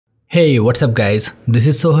Hey, what's up guys? This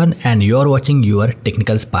is Sohan and you're watching your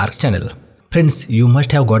Technical Spark channel. Friends, you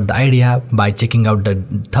must have got the idea by checking out the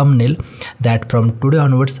thumbnail that from today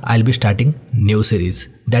onwards I'll be starting new series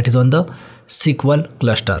that is on the SQL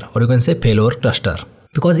cluster, or you can say failover cluster.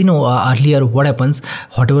 Because earlier what happens,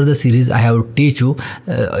 whatever the series I have teach you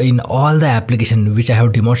in all the application which I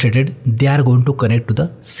have demonstrated, they are going to connect to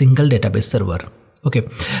the single database server. Okay,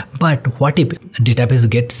 but what if database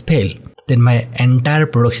gets fail? Then my entire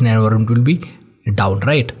production environment will be down,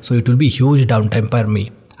 right? So it will be huge downtime for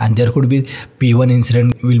me, and there could be P1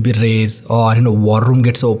 incident will be raised, or war room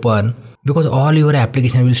gets open, because all your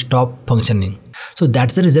application will stop functioning. So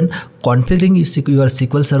that's the reason configuring your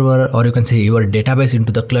SQL server, or you can say your database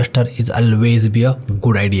into the cluster, is always be a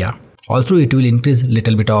good idea. Also, it will increase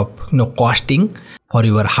little bit of costing for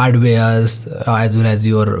your hardwares as well as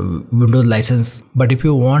your Windows license. But if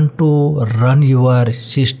you want to run your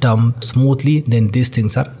system smoothly, then these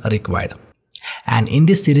things are required. And in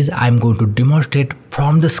this series, I'm going to demonstrate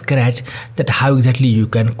from the scratch that how exactly you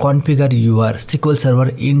can configure your SQL server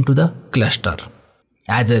into the cluster.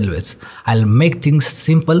 As always, I'll make things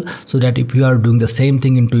simple so that if you are doing the same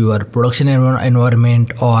thing into your production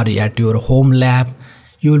environment or at your home lab,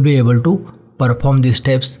 you will be able to perform these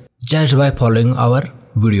steps just by following our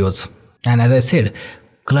videos. And as I said,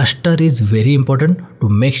 cluster is very important to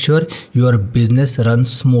make sure your business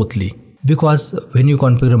runs smoothly. Because when you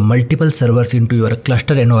configure multiple servers into your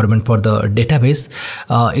cluster environment for the database,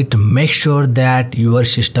 it makes sure that your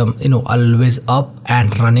system always up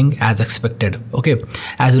and running as expected. Okay,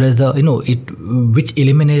 as well as the which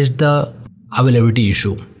eliminates the availability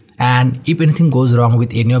issue. And if anything goes wrong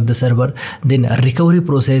with any of the server, then a recovery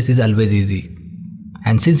process is always easy.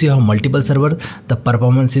 And since you have multiple servers, the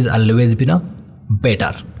performance is always been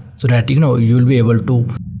better, so that you will be able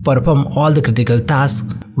to perform all the critical tasks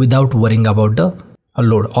without worrying about the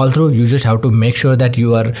load. Also, you just have to make sure that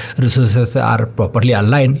your resources are properly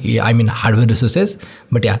aligned. I mean hardware resources.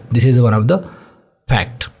 But yeah, this is one of the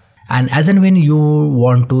fact. And as and when you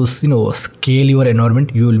want to scale your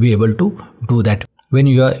environment, you will be able to do that when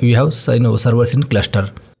you have servers in cluster.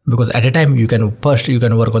 Because at a time you can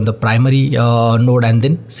work on the primary node and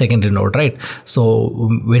then secondary node, right? So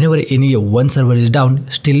whenever any one server is down,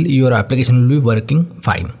 still your application will be working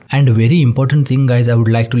fine. And very important thing guys, I would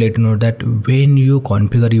like to let you know that when you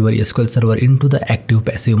configure your SQL server into the active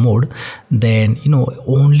passive mode, then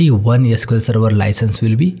only one SQL server license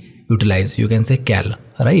will be utilized, you can say cal,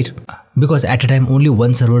 right? Because at a time only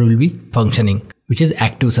one server will be functioning, which is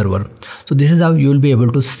active server. So this is how you will be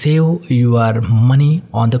able to save your money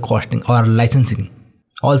on the costing or licensing.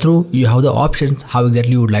 Also, you have the options how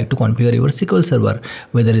exactly you would like to configure your SQL server,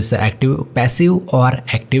 whether it's active passive or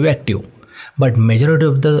active. But majority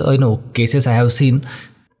of the cases I have seen,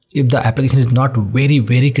 if the application is not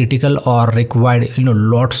very critical or required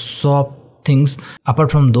lots of things,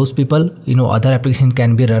 apart from those people, other application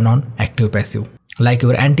can be run on active passive, like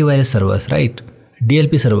your antivirus servers, right?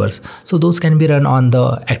 DLP servers, so those can be run on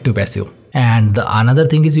the active passive. And the another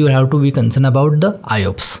thing is you have to be concerned about the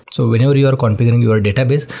IOPS. So whenever you are configuring your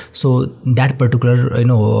database, so that particular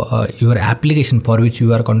your application for which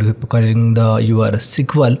you are configuring your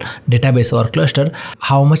SQL database or cluster,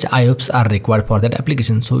 how much IOPS are required for that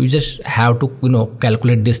application. So you just have to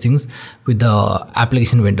calculate these things with the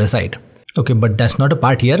application vendor side. Okay, but that's not a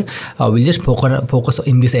part here. We'll just focus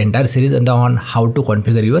in this entire series on how to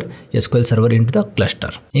configure your SQL server into the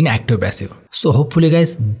cluster in active passive. So hopefully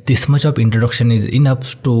guys, this much of introduction is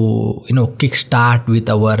enough to kickstart with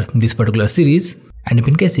this particular series. And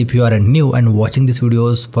if you are new and watching these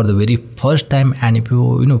videos for the very first time, and if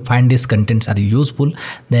you find these contents are useful,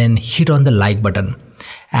 then hit on the like button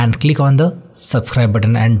and click on the subscribe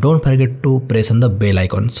button, and don't forget to press on the bell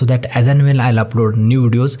icon so that as and when I'll upload new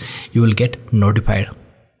videos, you will get notified.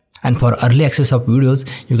 And for early access of videos,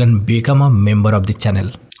 you can become a member of the channel.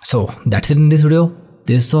 So that's it in this video.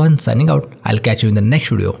 This is Sohan signing out. I'll catch you in the next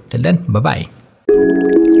video. Till then, bye bye.